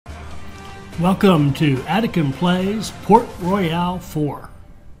Welcome to Attican Plays Port Royale 4.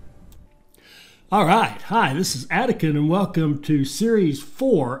 Alright, hi, this is Attican and welcome to Series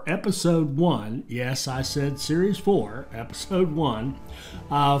 4, Episode 1. Yes, I said Series 4, Episode 1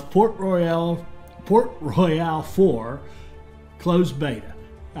 of Port Royale 4 Closed Beta.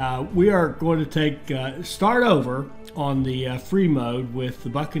 We are going to start over on the free mode with the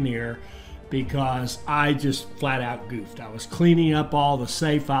Buccaneer because I just flat out goofed. I was cleaning up all the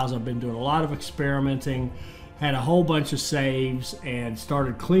save files. I've been doing a lot of experimenting, had a whole bunch of saves and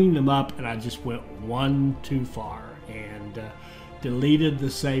started cleaning them up, and I just went one too far and deleted the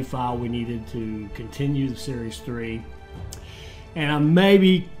save file we needed to continue the Series 3. And I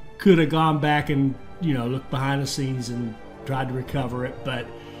maybe could have gone back and looked behind the scenes and tried to recover it, but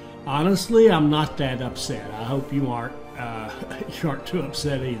honestly I'm not that upset. I hope you aren't you aren't too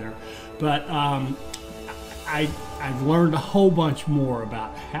upset either. But I've learned a whole bunch more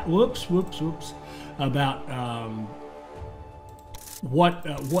about about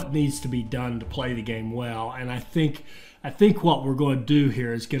what needs to be done to play the game well. And I think what we're going to do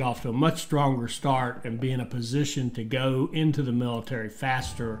here is get off to a much stronger start and be in a position to go into the military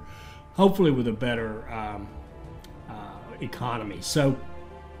faster, hopefully with a better economy. So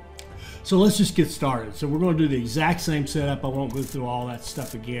let's just get started. So we're going to do the exact same setup. I won't go through all that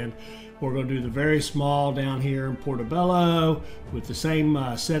stuff again. We're going to do the very small down here in Portobello with the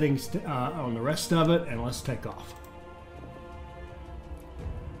same settings on the rest of it, and let's take off.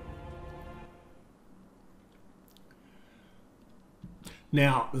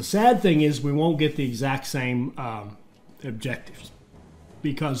 Now, the sad thing is we won't get the exact same objectives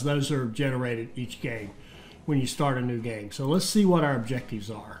because those are generated each game when you start a new game. So let's see what our objectives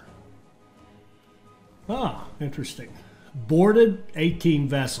are. Ah, interesting. Boarded 18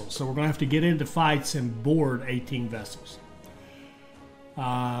 vessels. So we're going to have to get into fights and board 18 vessels.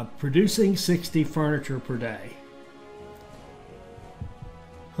 Producing 60 furniture per day.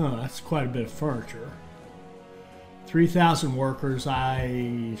 That's quite a bit of furniture. 3,000 workers.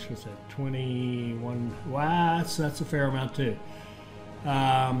 What's that? 21. Wow, that's a fair amount too.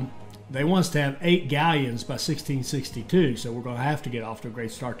 They want us to have 8 galleons by 1662, so we're going to have to get off to a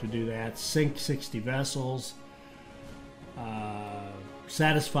great start to do that. Sink 60 vessels.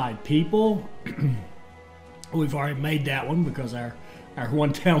 Satisfied people. We've already made that one because our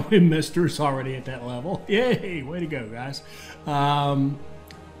one downwind mister is already at that level. Yay! Way to go, guys. Whoa.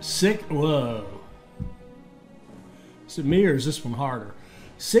 Is it me or is this one harder?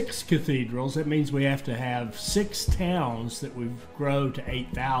 6 cathedrals. That means we have to have 6 towns that we've grown to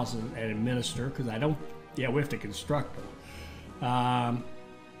 8,000 and administer, because we have to construct them.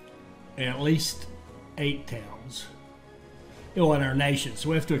 And at least 8 towns in our nation. So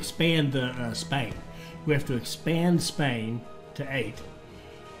we have to expand Spain. We have to expand Spain to 8.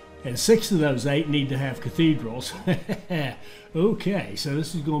 And 6 of those 8 need to have cathedrals. Okay, so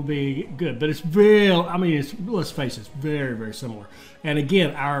this is going to be good. But it's let's face it, it's very, very similar. And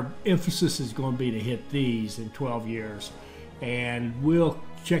again, our emphasis is going to be to hit these in 12 years. And we'll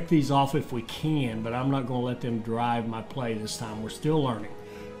check these off if we can, but I'm not going to let them drive my play this time. We're still learning.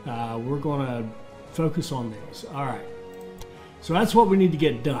 We're going to focus on these. All right. So that's what we need to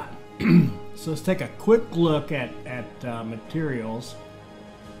get done. So let's take a quick look at materials.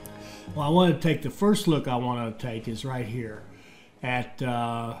 Well, the first look I want to take is right here at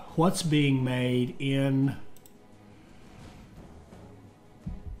what's being made in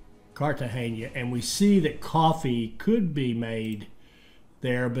Cartagena, and we see that coffee could be made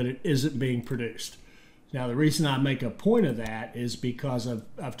there, but it isn't being produced. Now, the reason I make a point of that is because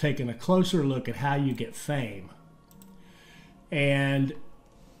I've taken a closer look at how you get fame. And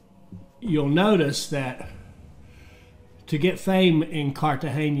you'll notice that to get fame in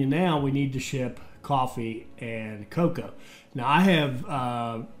Cartagena now, we need to ship coffee and cocoa. Now, I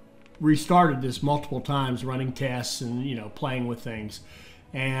have restarted this multiple times, running tests and playing with things.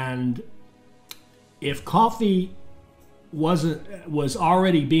 And if coffee was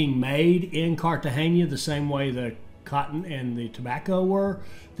already being made in Cartagena the same way the cotton and the tobacco were,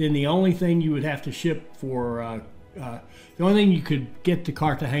 then the only thing you would have to ship for the only thing you could get to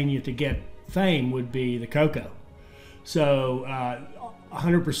Cartagena to get fame would be the cocoa. So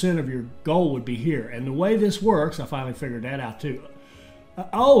 100% of your goal would be here. And the way this works, I finally figured that out too.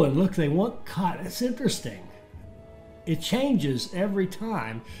 Oh, and look, they want cotton. It's interesting. It changes every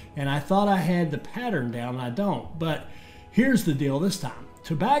time. And I thought I had the pattern down, and I don't. But here's the deal this time.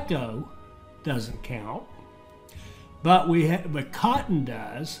 Tobacco doesn't count, but cotton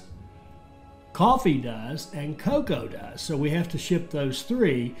does. Coffee does, and cocoa does. So we have to ship those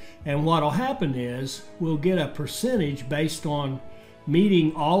 3, and what'll happen is we'll get a percentage based on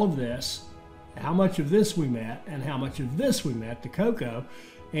meeting all of this how much of this we met and how much of this we met, the cocoa.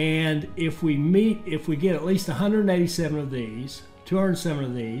 And if we get at least 187 of these, 207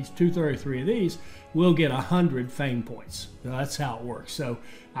 of these, 233 of these, we'll get 100 fame points. Now, that's how it works. So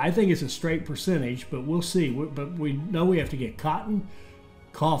I think it's a straight percentage, but we'll see. But we know we have to get cotton,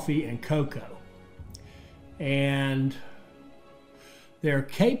 coffee, and cocoa. And they're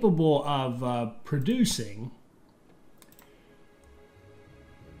capable of producing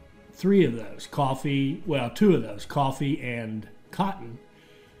 3 of those, coffee, well, 2 of those, coffee and cotton,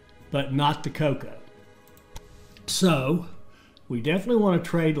 but not the cocoa. So we definitely want a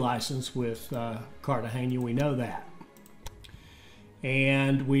trade license with Cartagena, we know that.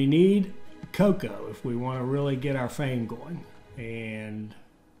 And we need cocoa if we want to really get our fame going. And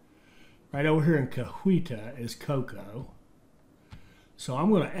right over here in Cahuita is cocoa. So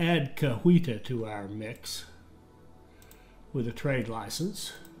I'm going to add Cahuita to our mix with a trade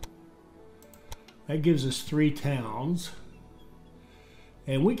license. That gives us 3 towns.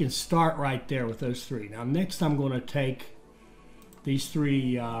 And we can start right there with those 3. Now next I'm going to take these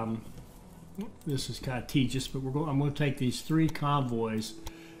 3, this is kind of tedious, but I'm going to take these 3 convoys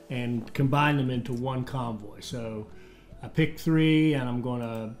and combine them into one convoy. So I pick 3 and I'm going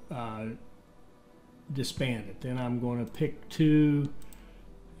to disband it. Then I'm going to pick 2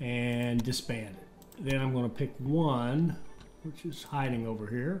 and disband it. Then I'm going to pick 1, which is hiding over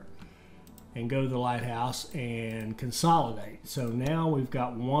here, and go to the lighthouse and consolidate. So now we've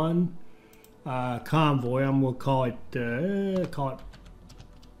got 1 convoy. I'm going to call it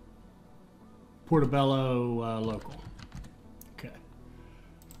Portobello local. Okay.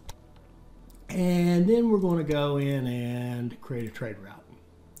 And then we're going to go in and create a trade route.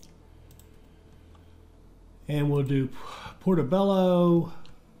 And we'll do Portobello,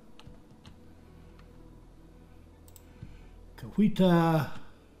 Cahuita,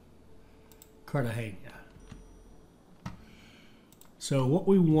 Cartagena. So what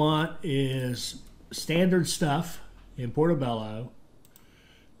we want is standard stuff in Portobello.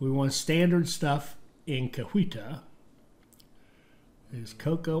 We want standard stuff in Cahuita. Is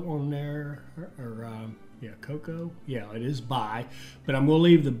cocoa on there? Yeah, cocoa. Yeah, it is buy. But I'm going to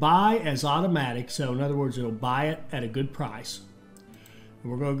leave the buy as automatic. So in other words, it'll buy it at a good price.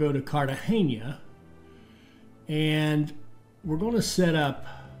 And we're going to go to Cartagena. And we're going to set up...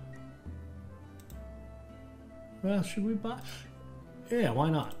 Well, should we buy? Yeah, why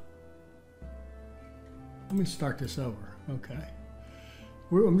not? Let me start this over. Okay.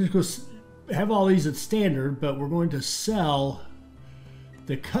 I'm just going to have all these at standard, but we're going to sell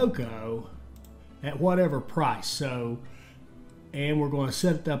the cocoa at whatever price. So, and we're going to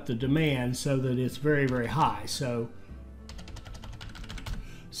set up the demand so that it's very, very high. So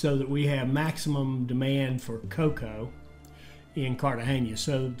that we have maximum demand for cocoa in Cartagena.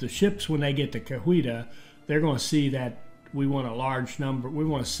 So the ships, when they get to Cahuita, they're going to see that we want a large number. We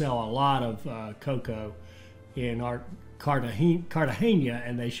want to sell a lot of cocoa in our Cartagena,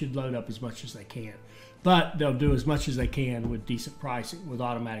 and they should load up as much as they can. But they'll do as much as they can with decent pricing, with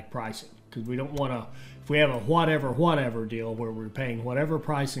automatic pricing, because we don't want to. If we have a whatever deal where we're paying whatever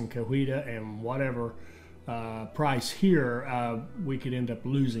price in Cahuita and whatever price here, we could end up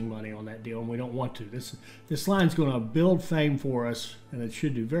losing money on that deal, and we don't want to. This line's going to build fame for us, and it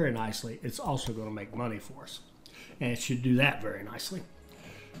should do very nicely. It's also going to make money for us, and it should do that very nicely.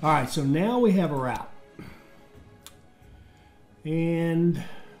 All right, so now we have a route, and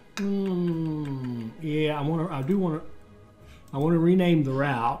yeah, I want to rename the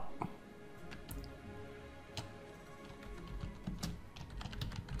route.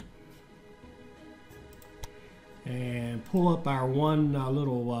 And pull up our one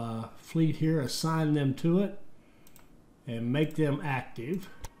little fleet here, assign them to it, and make them active.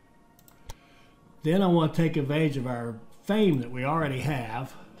 Then I want to take advantage of our fame that we already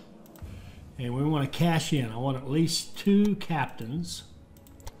have, and we want to cash in. I want at least 2 captains,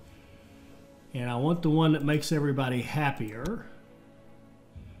 and I want the one that makes everybody happier.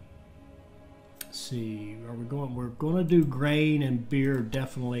 Let's see, we're going to do grain and beer,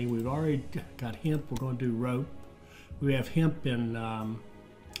 definitely. We've already got hemp. We're going to do rope. We have hemp in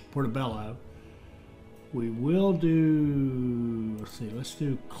Portobello. We will do, let's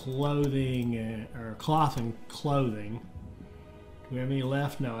do clothing, or cloth and clothing. Do we have any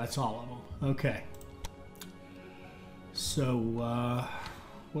left? No, that's all of them. Okay. So,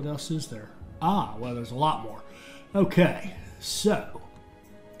 what else is there? Well, there's a lot more. Okay, so,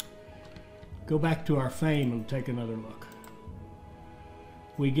 go back to our fame and take another look.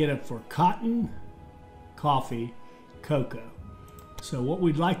 We get it for cotton, coffee, cocoa. So what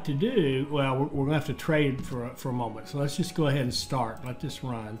we'd like to do, well, we're going to have to trade for a moment. So let's just go ahead and start. Let this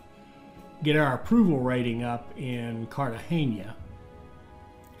run. get our approval rating up in Cartagena.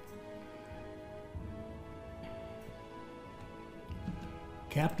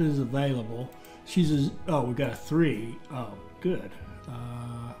 Captain is available. Oh, we got a 3. Oh, good.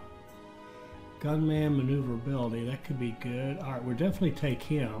 Gunman maneuverability, that could be good. All right, we'll definitely take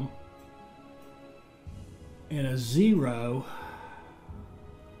him. And a 0.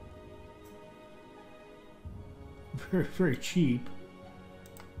 Very, very cheap.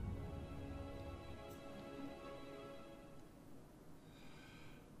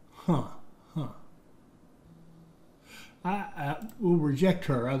 Huh. We'll reject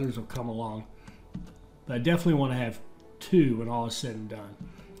her. Others will come along. But I definitely want to have 2 when all is said and done.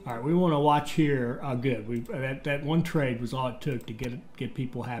 All right, we want to watch here. Oh, good. That one trade was all it took to get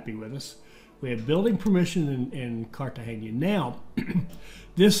people happy with us. We have building permission in Cartagena. Now,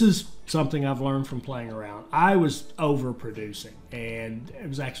 this is something I've learned from playing around. I was overproducing, and it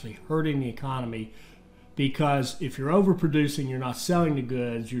was actually hurting the economy, because if you're overproducing, you're not selling the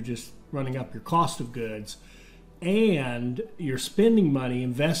goods, you're just running up your cost of goods, and you're spending money,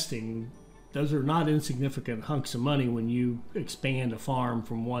 investing. Those are not insignificant hunks of money when you expand a farm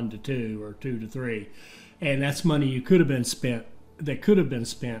from 1 to 2 or 2 to 3. And that's money that could have been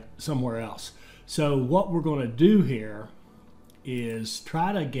spent somewhere else. So what we're going to do here is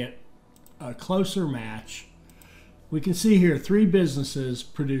try to get a closer match. We can see here 3 businesses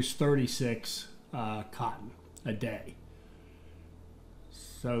produce 36 cotton a day.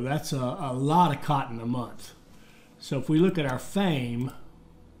 So that's a lot of cotton a month. So if we look at our fame,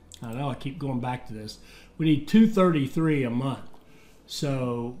 I know I keep going back to this, we need 233 a month.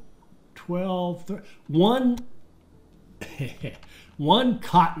 So 12, one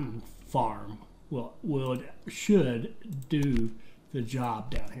cotton farm should do the job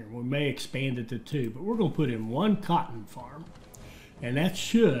down here. We may expand it to 2, but we're going to put in 1 cotton farm, and that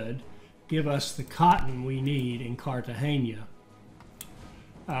should give us the cotton we need in Cartagena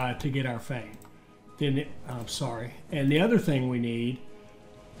to get our fame. Then, I'm sorry. And the other thing we need,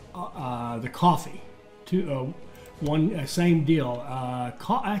 the coffee. Same deal.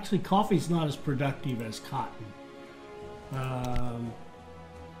 Actually, coffee's not as productive as cotton.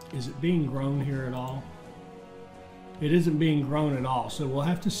 Is it being grown here at all? It isn't being grown at all. So we'll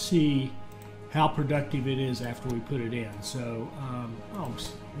have to see how productive it is after we put it in. So, oh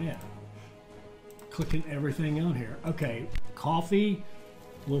yeah, clicking everything on here. Okay, coffee.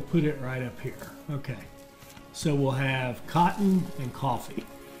 We'll put it right up here. Okay, so we'll have cotton and coffee.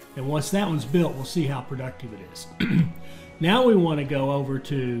 And once that one's built, we'll see how productive it is. Now we want to go over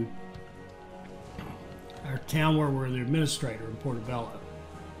to our town where we're the administrator in Portobello.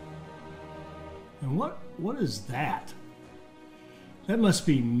 And what is that? That must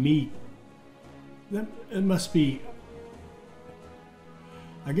be meat. It must be,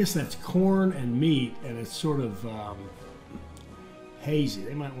 I guess that's corn and meat, and it's sort of hazy.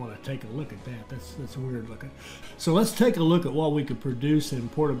 They might want to take a look at that. That's weird looking. So let's take a look at what we could produce in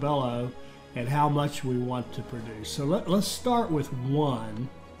Portobello and how much we want to produce. So let's start with 1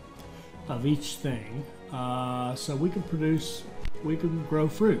 of each thing. So we can grow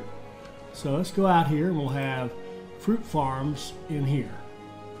fruit. So let's go out here and we'll have fruit farms in here.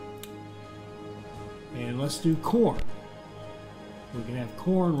 And let's do corn. We can have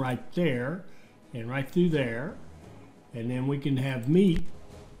corn right there and right through there. And then we can have meat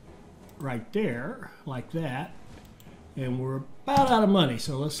right there, like that. And we're about out of money,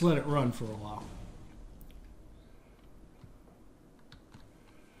 so let's let it run for a while.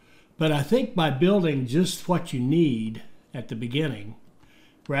 But I think by building just what you need at the beginning,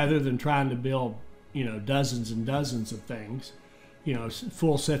 rather than trying to build, dozens and dozens of things,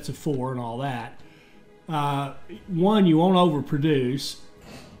 full sets of 4 and all that, 1, you won't overproduce.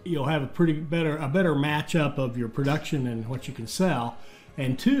 You'll have a better matchup of your production and what you can sell.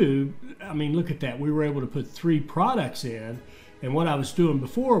 And 2, I mean, look at that. We were able to put 3 products in, and what I was doing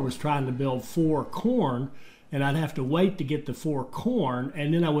before was trying to build 4 corn, and I'd have to wait to get the 4 corn,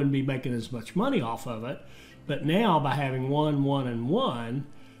 and then I wouldn't be making as much money off of it. But now, by having 1, 1, and 1,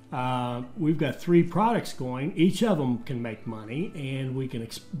 we've got 3 products going. Each of them can make money, and we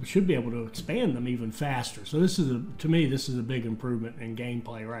should be able to expand them even faster. So to me, this is a big improvement in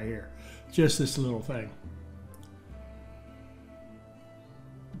gameplay right here. Just this little thing.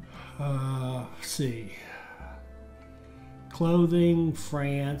 Let's see. Clothing,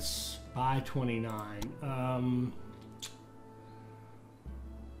 France, buy 29.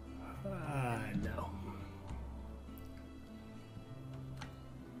 No.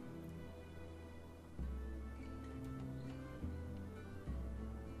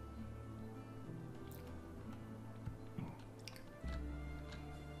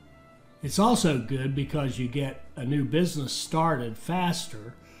 It's also good because you get a new business started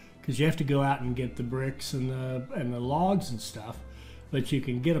faster because you have to go out and get the bricks and the logs and stuff, but you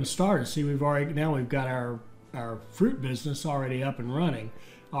can get them started. See, we've got our fruit business already up and running,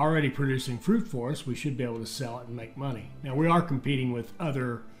 already producing fruit for us. We should be able to sell it and make money. Now we are competing with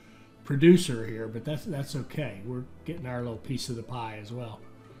other producer here, but that's okay. We're getting our little piece of the pie as well.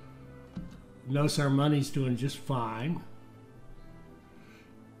 Notice our money's doing just fine.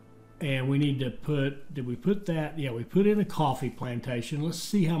 And we need to put, did we put that? Yeah, we put in a coffee plantation. Let's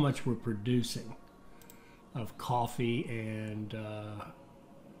see how much we're producing of coffee and,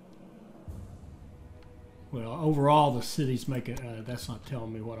 well, overall the city's making, that's not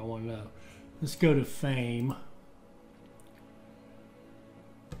telling me what I want to know. Let's go to fame.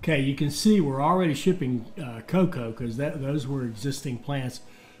 Okay, you can see we're already shipping cocoa because those were existing plants,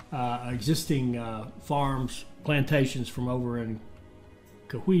 existing farms, plantations from over in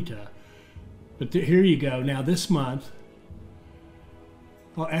Cahuita. But here you go. Now this month,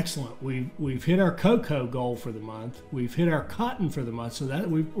 oh, excellent. We've hit our cocoa goal for the month. We've hit our cotton for the month. So that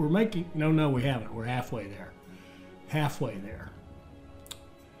we're making. No, we haven't. We're halfway there. Halfway there.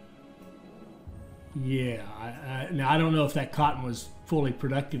 Yeah. Now I don't know if that cotton was fully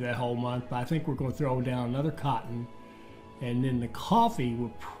productive that whole month, but I think we're going to throw down another cotton, and then the coffee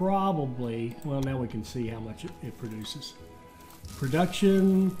will probably. Well, now we can see how much it produces.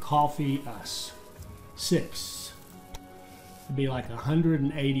 Production coffee us 6. It'd be like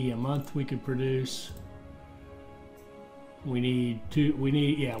 180 a month we could produce. We need two. We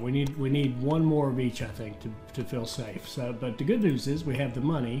need one more of each, I think, to feel safe. So, but the good news is we have the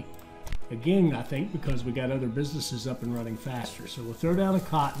money. Again, I think because we got other businesses up and running faster. So we'll throw down a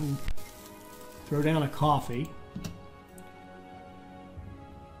cotton, throw down a coffee.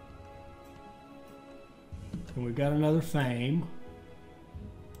 And we've got another fame.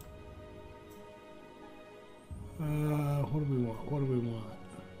 What do we want? What do we want?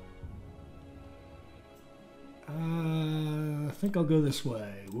 I think I'll go this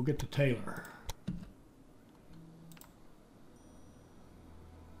way. We'll get to Taylor.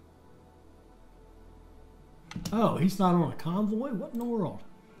 Oh, he's not on a convoy? What in the world?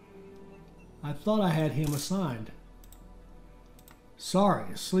 I thought I had him assigned.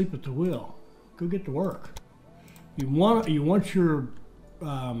 Sorry, asleep at the wheel. Go get to work. You want your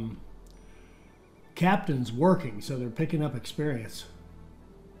captains working, so they're picking up experience.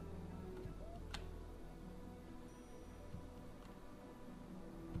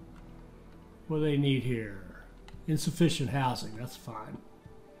 What do they need here? Insufficient housing. That's fine.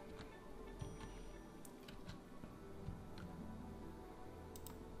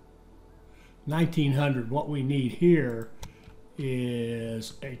 $1,900. What we need here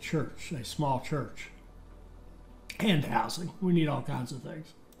is a church, a small church, and housing. We need all kinds of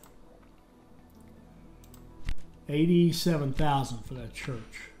things. 87,000 for that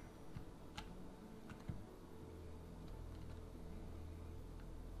church.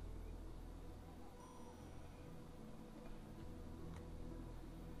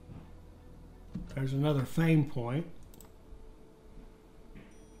 There's another fame point.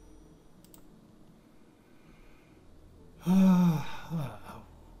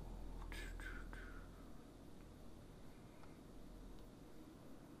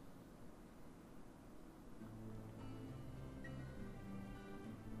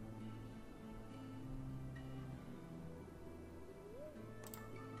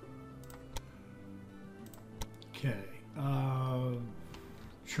 Okay,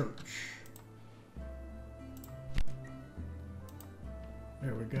 church.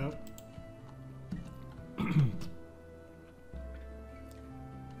 There we go.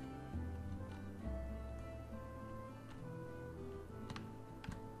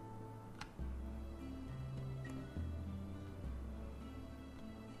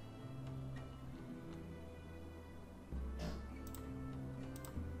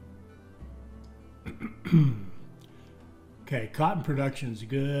 Okay, cotton production's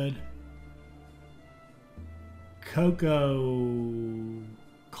good. Cocoa,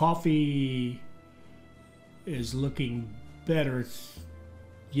 coffee is looking better.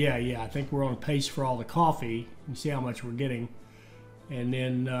 Yeah, I think we're on pace for all the coffee. You can see how much we're getting. And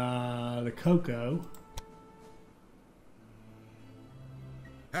then the cocoa.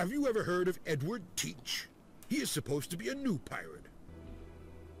 Have you ever heard of Edward Teach? He is supposed to be a new pirate.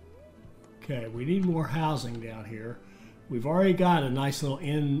 Okay, we need more housing down here. We've already got a nice little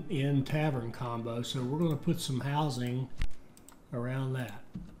inn tavern combo, so we're going to put some housing around that.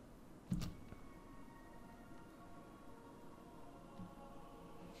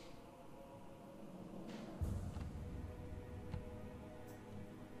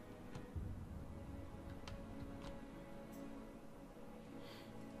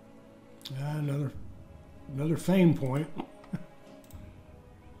 Another fame point.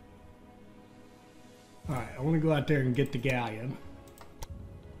 All right, I want to go out there and get the galleon.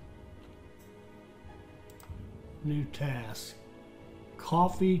 New task.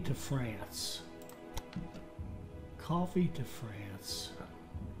 Coffee to France. Coffee to France.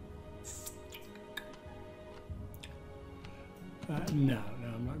 No,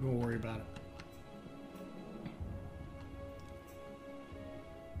 I'm not going to worry about it.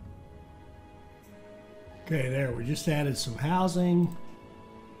 Okay, there, we just added some housing.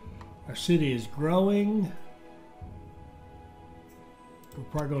 Our city is growing. We're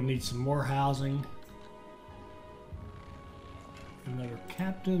probably going to need some more housing. Another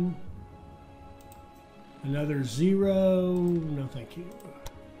captain. Another 0. No, thank you.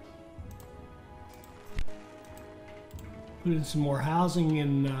 Put in some more housing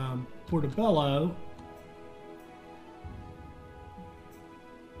in Portobello.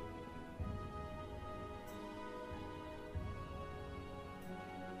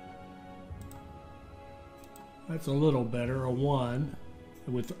 That's a little better, a 1,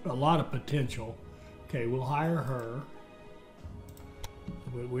 with a lot of potential. Okay, we'll hire her.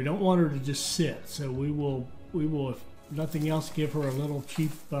 We don't want her to just sit, so we will, if nothing else, give her a little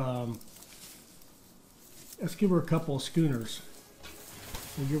cheap, let's give her a couple of schooners.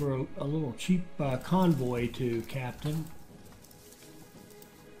 We'll give her a little cheap convoy to captain.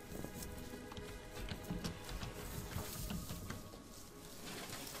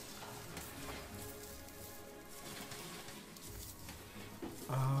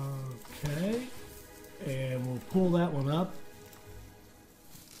 Okay, and we'll pull that one up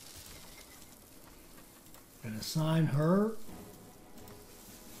and assign her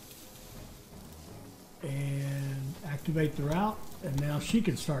and activate the route, and now she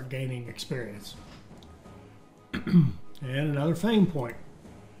can start gaining experience. And another fame point.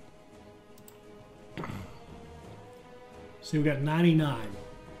 See, we got 99.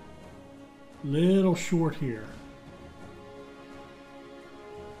 Little short here.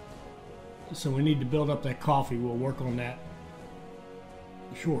 So we need to build up that coffee. We'll work on that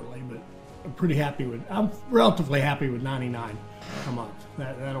shortly, but I'm relatively happy with 99 a month.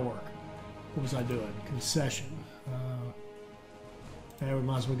 That'll work. What was I doing? Concession. We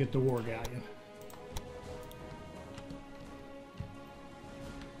might as well get the war galleon.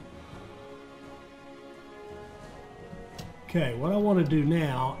 Okay, what I want to do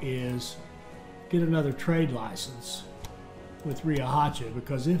now is get another trade license with Riohacha,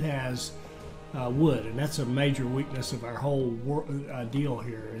 because it has wood, and that's a major weakness of our whole deal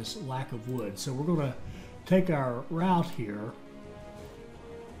here, is lack of wood. So we're going to take our route here.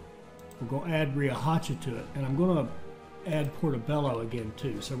 We're going to add Riohacha to it, and I'm going to add Portobello again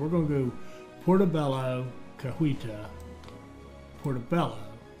too. So we're going to go Portobello, Cahuita, Portobello,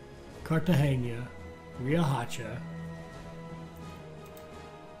 Cartagena, Riohacha,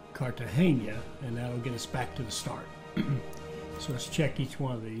 Cartagena, and that'll get us back to the start. So let's check each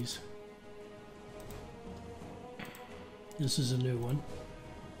one of these. This is a new one.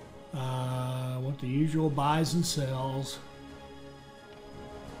 I want the usual buys and sells.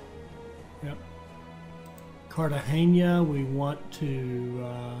 Yep. Cartagena, we want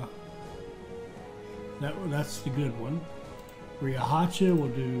to, that's the good one. Riohacha, we'll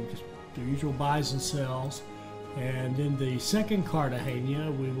do the usual buys and sells. And then the second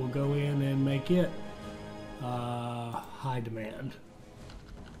Cartagena, we will go in and make it high demand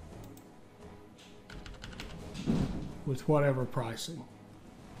with whatever pricing.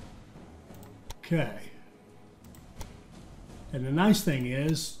 Okay. And the nice thing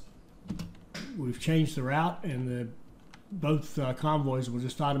is we've changed the route, and both convoys will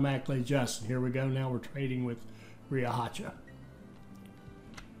just automatically adjust. And here we go. Now we're trading with Riohacha.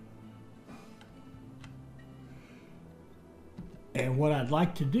 And what I'd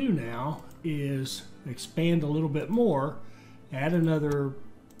like to do now is expand a little bit more, add another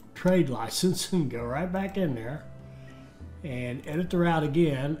trade license, and go right back in there and edit the route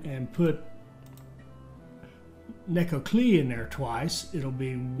again and put Necoclí in there twice. It'll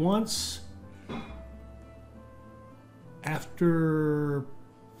be once after,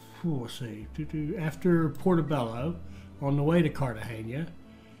 let's see, after Portobello on the way to Cartagena,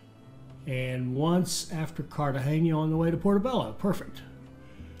 and once after Cartagena on the way to Portobello. Perfect.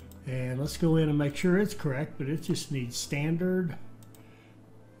 And let's go in and make sure it's correct, but it just needs standard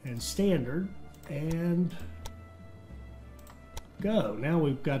and standard and go. Now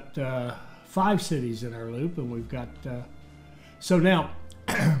we've got 5 cities in our loop, and we've got so now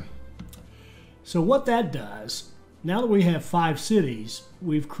so what that does, now that we have 5 cities,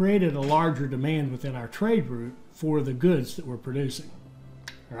 we've created a larger demand within our trade route for the goods that we're producing.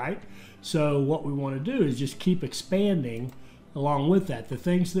 right? So what we want to do is just keep expanding along with that. The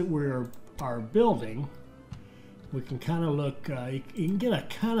things that are building, we can kind of look, you can get a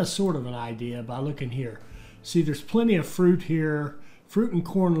kind of sort of an idea by looking here. See, there's plenty of fruit here. Fruit and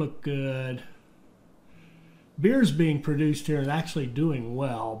corn look good. Beer's being produced here and actually doing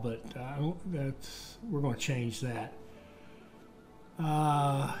well, but we're going to change that.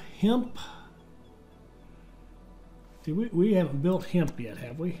 Hemp. We haven't built hemp yet,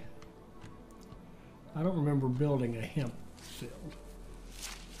 have we? I don't remember building a hemp field.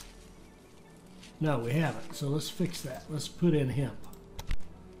 No, we haven't. So let's fix that. Let's put in hemp.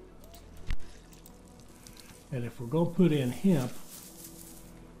 And if we're going to put in hemp,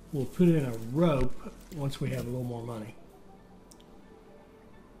 we'll put in a rope once we have a little more money.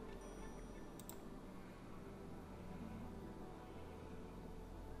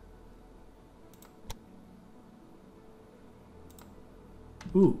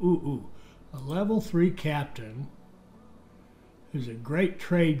 Ooh. A level 3 captain who's a great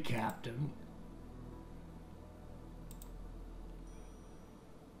trade captain.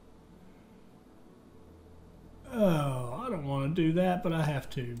 Oh, I don't want to do that, but I have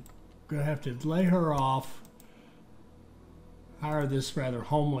to. Gonna have to lay her off. Hire this rather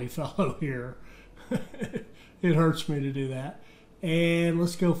homely fellow here. It hurts me to do that. And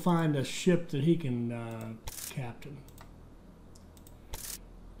let's go find a ship that he can captain.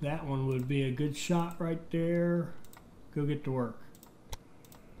 That one would be a good shot right there. Go get to work.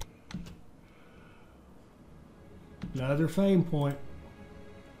 Another fame point.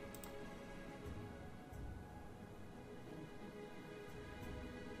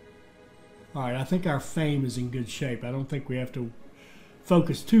 All right, I think our fame is in good shape. I don't think we have to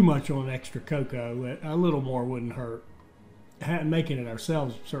focus too much on extra cocoa. A little more wouldn't hurt. Making it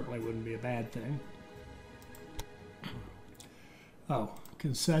ourselves certainly wouldn't be a bad thing. Oh,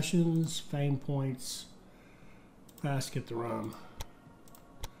 concessions, fame points, basket the rum.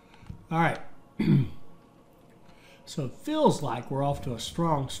 All right. So it feels like we're off to a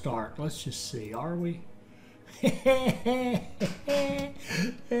strong start. Let's just see. Are we? I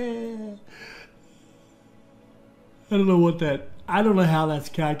don't know what that. I don't know how that's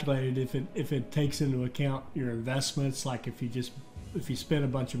calculated. If it takes into account your investments, like if you spend a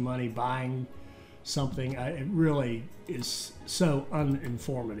bunch of money buying something, it really is so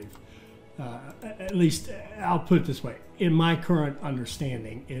uninformative. At least I'll put it this way: in my current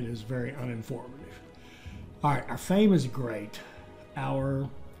understanding, it is very uninformative. All right, our fame is great. Our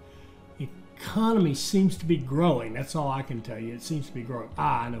economy seems to be growing. That's all I can tell you. It seems to be growing.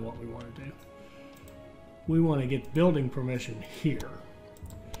 I know what we want to do. We want to get building permission here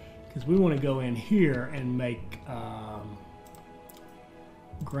because we want to go in here and make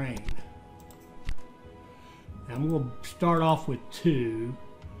grain. I'm going to start off with 2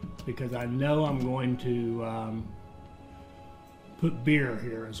 because I know I'm going to put beer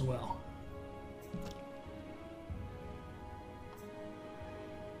here as well.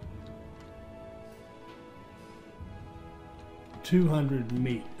 $200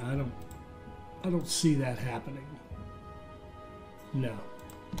 meat. I don't see that happening. No.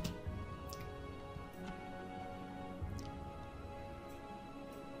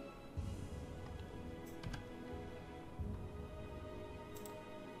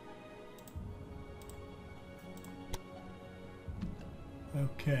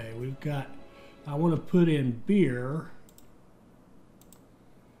 Okay, we've got, I want to put in beer.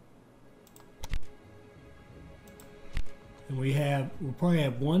 And we'll probably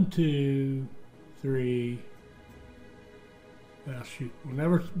have 1, 2, 3. Well, shoot, we'll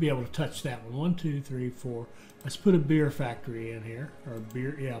never be able to touch that one. 1, 2, 3, 4. Let's put a beer factory in here, or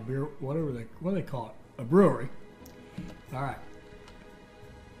beer, yeah, beer, what do they call it? A brewery. All right.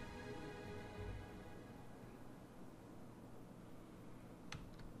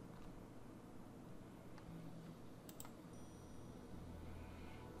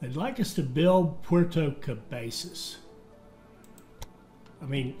 They'd like us to build Puerto Cabezas. I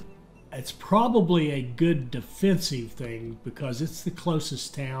mean, it's probably a good defensive thing because it's the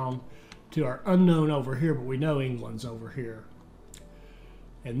closest town to our unknown over here, but we know England's over here.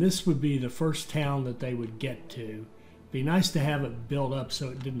 And this would be the first town that they would get to. Be nice to have it built up so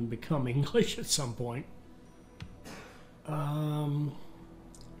it didn't become English at some point. But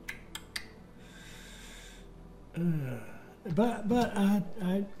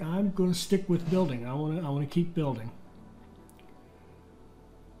I'm going to stick with building. I want to keep building.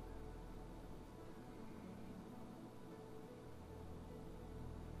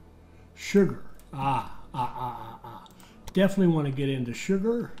 Sugar. Definitely want to get into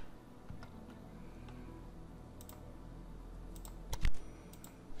sugar.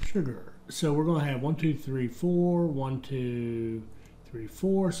 sugar. So we're going to have 1, 2, 3, 4, 1, 2, 3,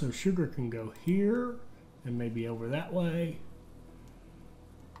 4. So sugar can go here and maybe over that way.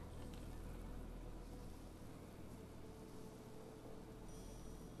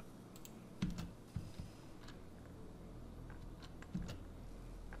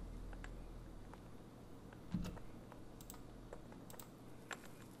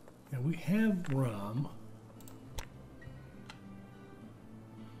 And we have rum.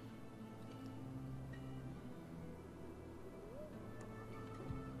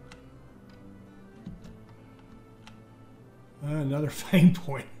 Another fame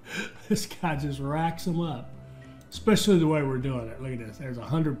point. This guy just racks them up, especially the way we're doing it. Look at this. There's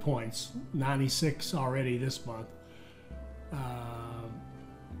 100 points, 96 already this month.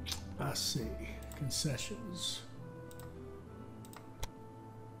 Let's see, concessions.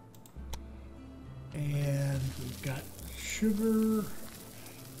 And we've got sugar.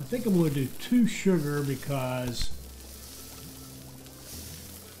 I think I'm going to do 2 sugar because,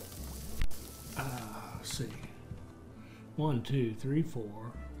 let's see. 1, 2, 3, 4.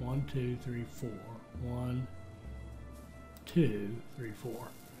 1, 2, 3, 4. 1, 2, 3, 4.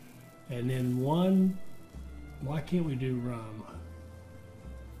 And then 1. Why can't we do rum?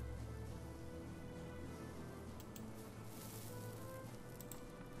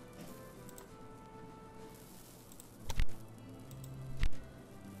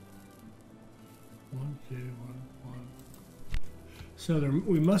 One, two, one. So there,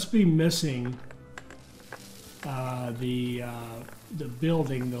 we must be missing the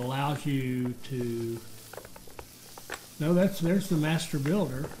building that allows you to. No, there's the master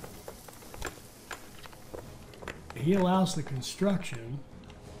builder. He allows the construction.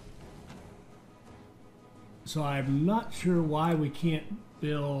 So I'm not sure why we can't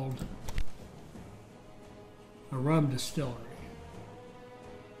build a rum distillery.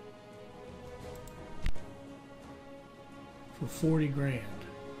 For 40 grand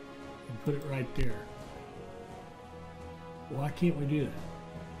and put it right there. Why can't we do that?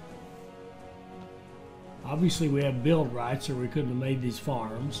 Obviously we have build rights or we couldn't have made these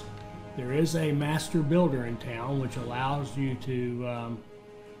farms. There is a master builder in town which allows you to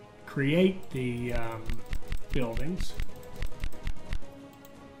create the buildings.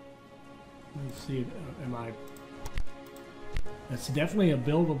 Let's see, that's definitely a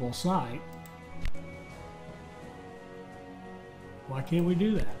buildable site. Why can't we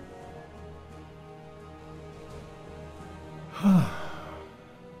do that?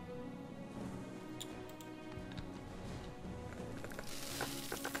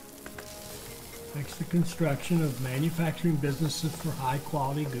 Makes the construction of manufacturing businesses for high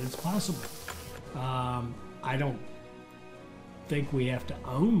quality goods possible. I don't think we have to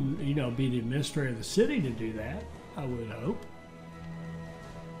own, be the administrator of the city to do that, I would hope.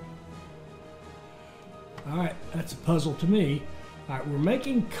 All right, that's a puzzle to me. All right, we're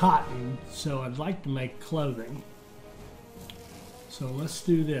making cotton, so I'd like to make clothing. So let's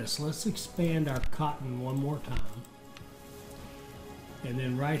do this. Let's expand our cotton one more time. And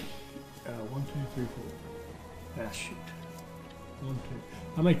then 1, 2, 3, 4. Ah, shoot. 1, 2.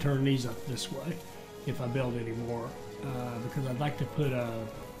 I may turn these up this way if I build any more, because I'd like to put a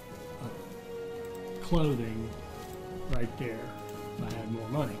clothing right there if I had more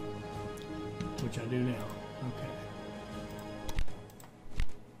money, which I do now. Okay.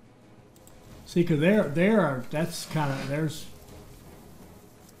 See, because that's kind of, there's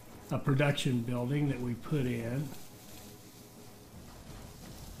a production building that we put in.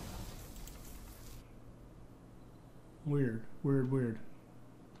 Weird.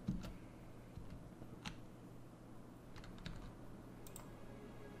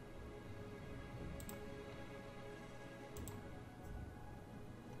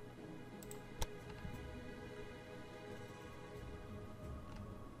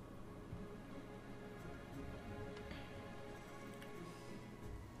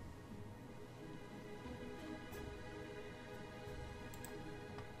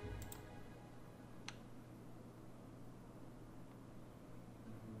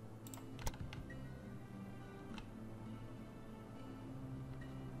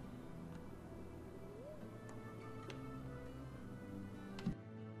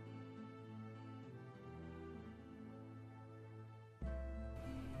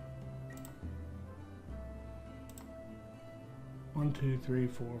 One, 2, 3,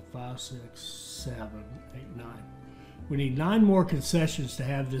 4, 5, 6, 7, 8, 9. We need 9 more concessions to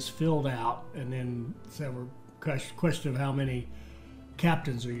have this filled out, and then so we're question of how many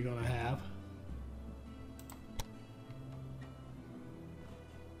captains are you going to have.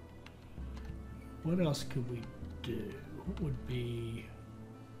 What else could we do? What would be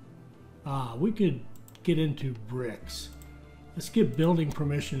We could get into bricks. Let's get building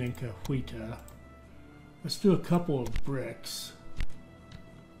permission in Cahuita. Let's do a couple of bricks.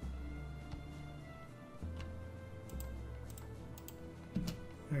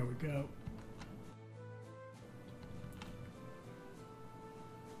 There we go.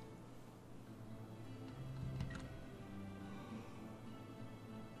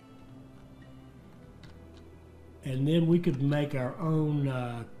 And then we could make our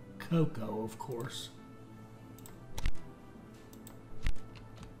own cocoa, of course.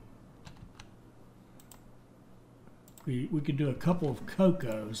 We could do a couple of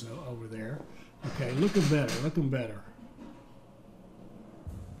cocos over there. Okay, looking better, looking better.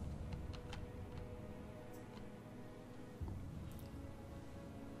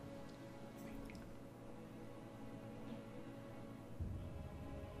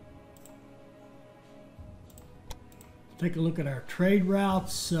 Take a look at our trade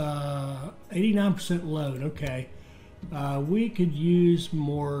routes. 89% load. Okay. We could use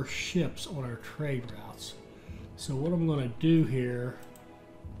more ships on our trade routes. So what I'm going to do here,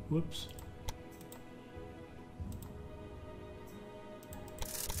 whoops.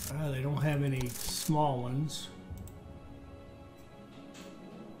 They don't have any small ones.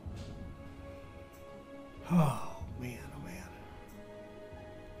 Oh, man, oh, man.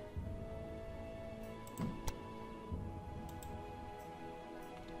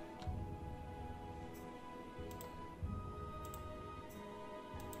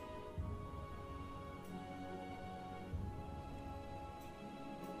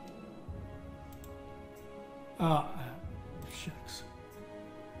 Shucks.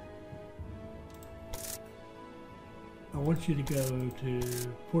 I want you to go to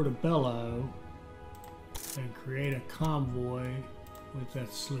Portobello and create a convoy with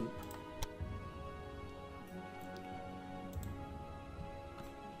that sloop.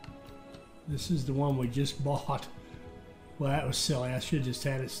 This is the one we just bought. Well, that was silly. I should have just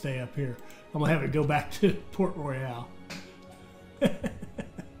had it stay up here. I'm going to have it go back to Port Royale.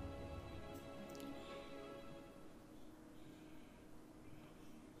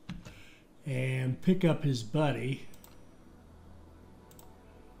 And pick up his buddy.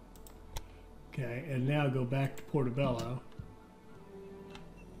 Okay, and now go back to Portobello.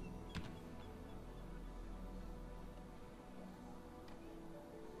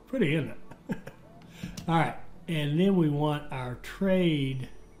 Pretty, isn't it? All right, and then we want our trade,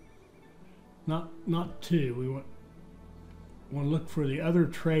 not two, we want to look for the other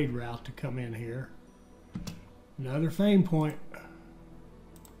trade route to come in here. Another fame point.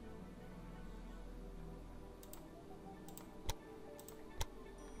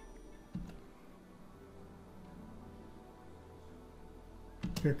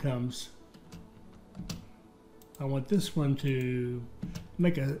 Here comes. I want this one to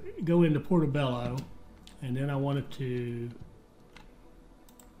go into Portobello, and then I want it to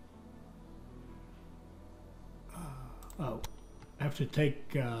I have to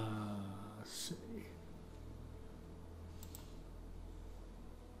take let's see.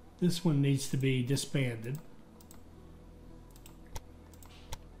 This one needs to be disbanded,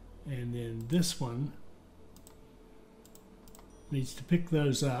 and then this one needs to pick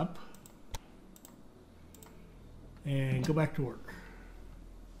those up and go back to work.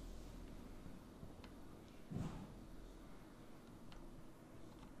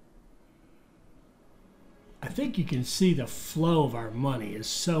 I think you can see the flow of our money is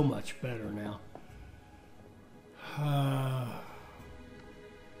so much better now.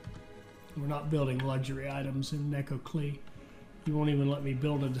 We're not building luxury items in Necoclee. You won't even let me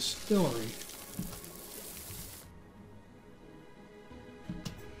build a distillery.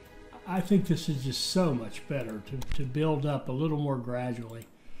 I think this is just so much better to build up a little more gradually.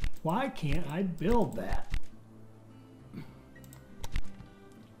 Why can't I build that?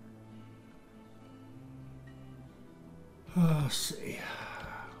 Let's see.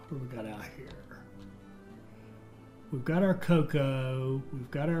 What do we got out here? We've got our cocoa.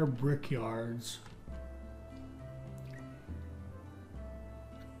 We've got our brickyards.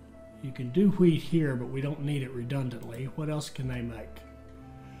 You can do wheat here, but we don't need it redundantly. What else can they make?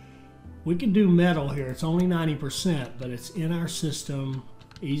 We can do metal here. It's only 90%, but it's in our system,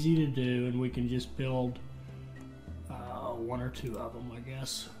 easy to do, and we can just build one or two of them, I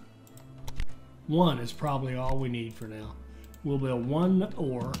guess. One is probably all we need for now. We'll build one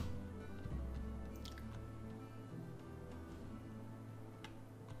ore.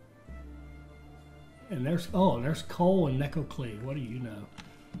 And there's coal in Necoclee. What do you know?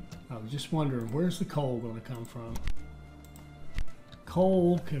 I was just wondering, where's the coal going to come from?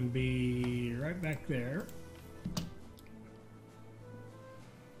 Coal can be right back there.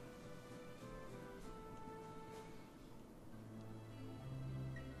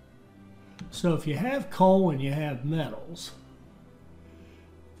 So if you have coal and you have metals,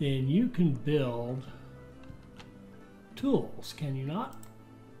 then you can build tools, can you not?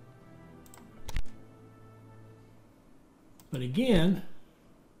 But again,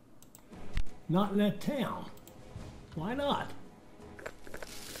 not in that town. Why not?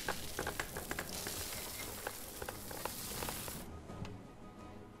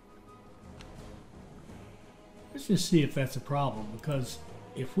 Let's just see if that's a problem, because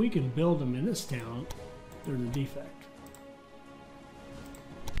if we can build them in this town, there's a defect.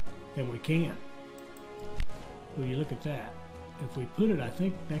 And we can't. Well, you look at that. If we put it, I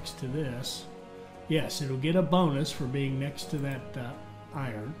think, next to this, yes, it'll get a bonus for being next to that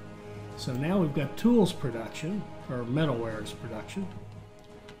iron. So now we've got tools production, or metalwares production.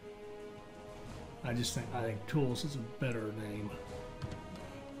 I think tools is a better name.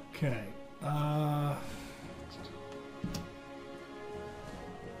 Okay.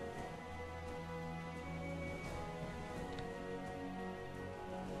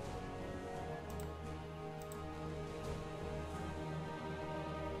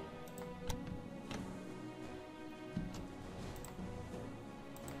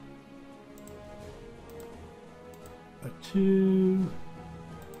 No.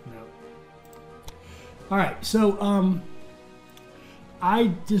 All right, so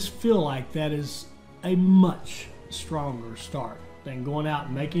I just feel like that is a much stronger start than going out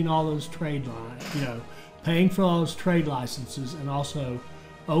and making all those trade lines, paying for all those trade licenses and also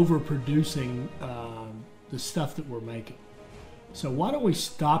overproducing the stuff that we're making. So why don't we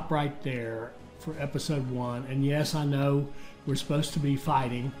stop right there for episode 1? And yes, I know we're supposed to be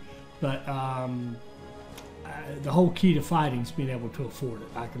fighting, but the whole key to fighting is being able to afford it.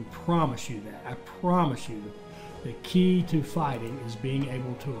 I can promise you that. I promise you the key to fighting is being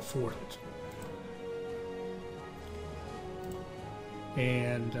able to afford it.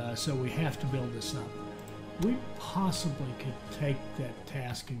 And so we have to build this up. We possibly could take that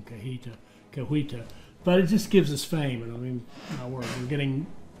task in Cahuita, but it just gives us fame. And I mean, we're getting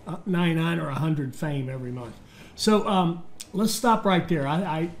 99 or 100 fame every month. So let's stop right there.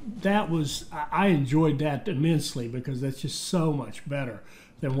 I enjoyed that immensely because that's just so much better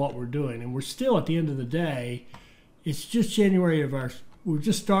than what we're doing. And we're still, at the end of the day, it's just January of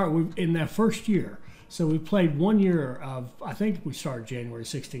in that first year. So we played 1 year of, I think we started January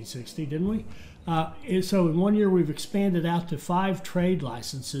 1660, didn't we? So in 1 year we've expanded out to 5 trade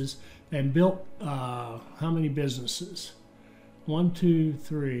licenses and built how many businesses? 1, 2,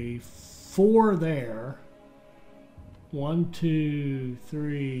 3, 4 there. 1, 2,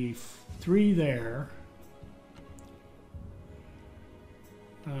 3, 3 there.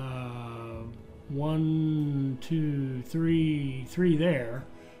 1, 2, 3, 3 there.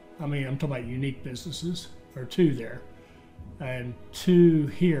 I mean, I'm talking about unique businesses, or 2 there, and 2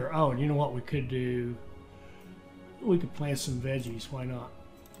 here. Oh, and you know what we could do? We could plant some veggies. Why not?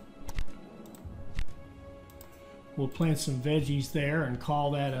 We'll plant some veggies there and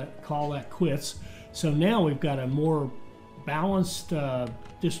call that quits. So now we've got a more balanced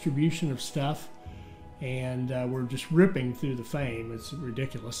distribution of stuff, and we're just ripping through the fame. It's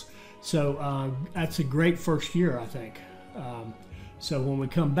ridiculous. So that's a great first year, I think. So when we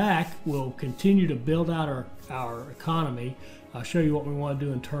come back, we'll continue to build out our economy. I'll show you what we want to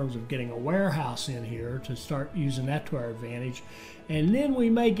do in terms of getting a warehouse in here to start using that to our advantage. And then we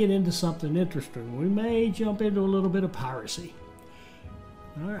may get into something interesting. We may jump into a little bit of piracy.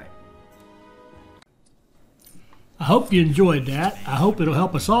 All right. I hope you enjoyed that. I hope it'll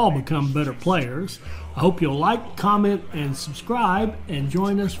help us all become better players. I hope you'll like, comment, and subscribe, and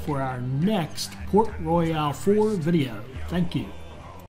join us for our next Port Royale 4 video. Thank you.